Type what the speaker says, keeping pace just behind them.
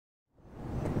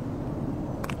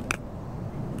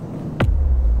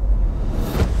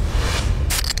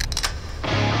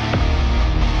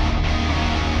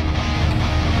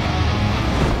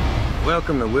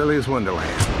Welcome to Willy's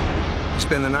Wonderland.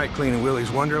 Spend the night cleaning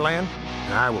Willy's Wonderland,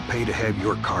 and I will pay to have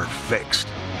your car fixed.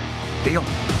 Deal?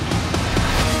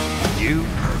 You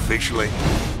are officially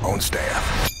on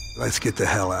staff. Let's get the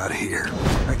hell out of here.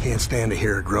 I can't stand to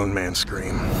hear a grown man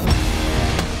scream.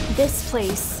 This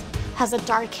place has a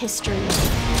dark history.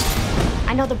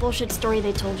 I know the bullshit story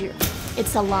they told you.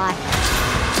 It's a lie.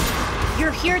 You're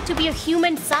here to be a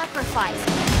human sacrifice.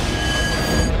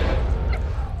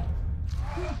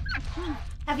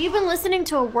 Have you been listening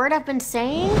to a word I've been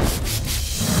saying?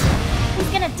 He's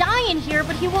gonna die in here,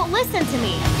 but he won't listen to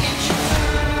me. It's your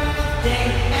birthday,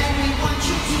 and we want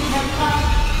you to have fun.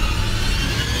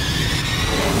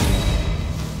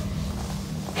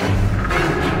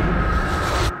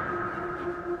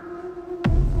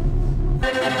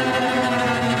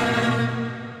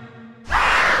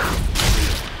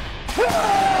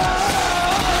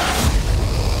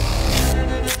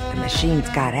 The machines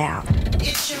got out.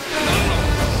 It's your birthday.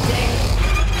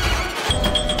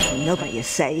 Nobody is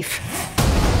safe.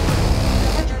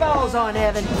 Put your balls on,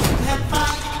 Evan.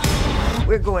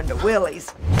 We're going to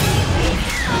Willy's.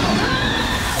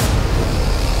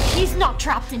 He's not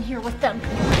trapped in here with them.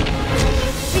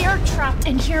 They're trapped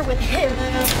in here with him.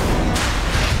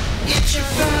 It's your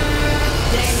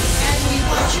birthday, and we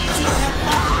want you to have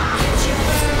fun. It's your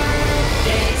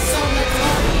birthday, so let's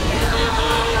party.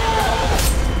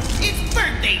 It's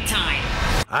birthday time.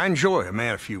 I enjoy a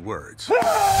man of few words.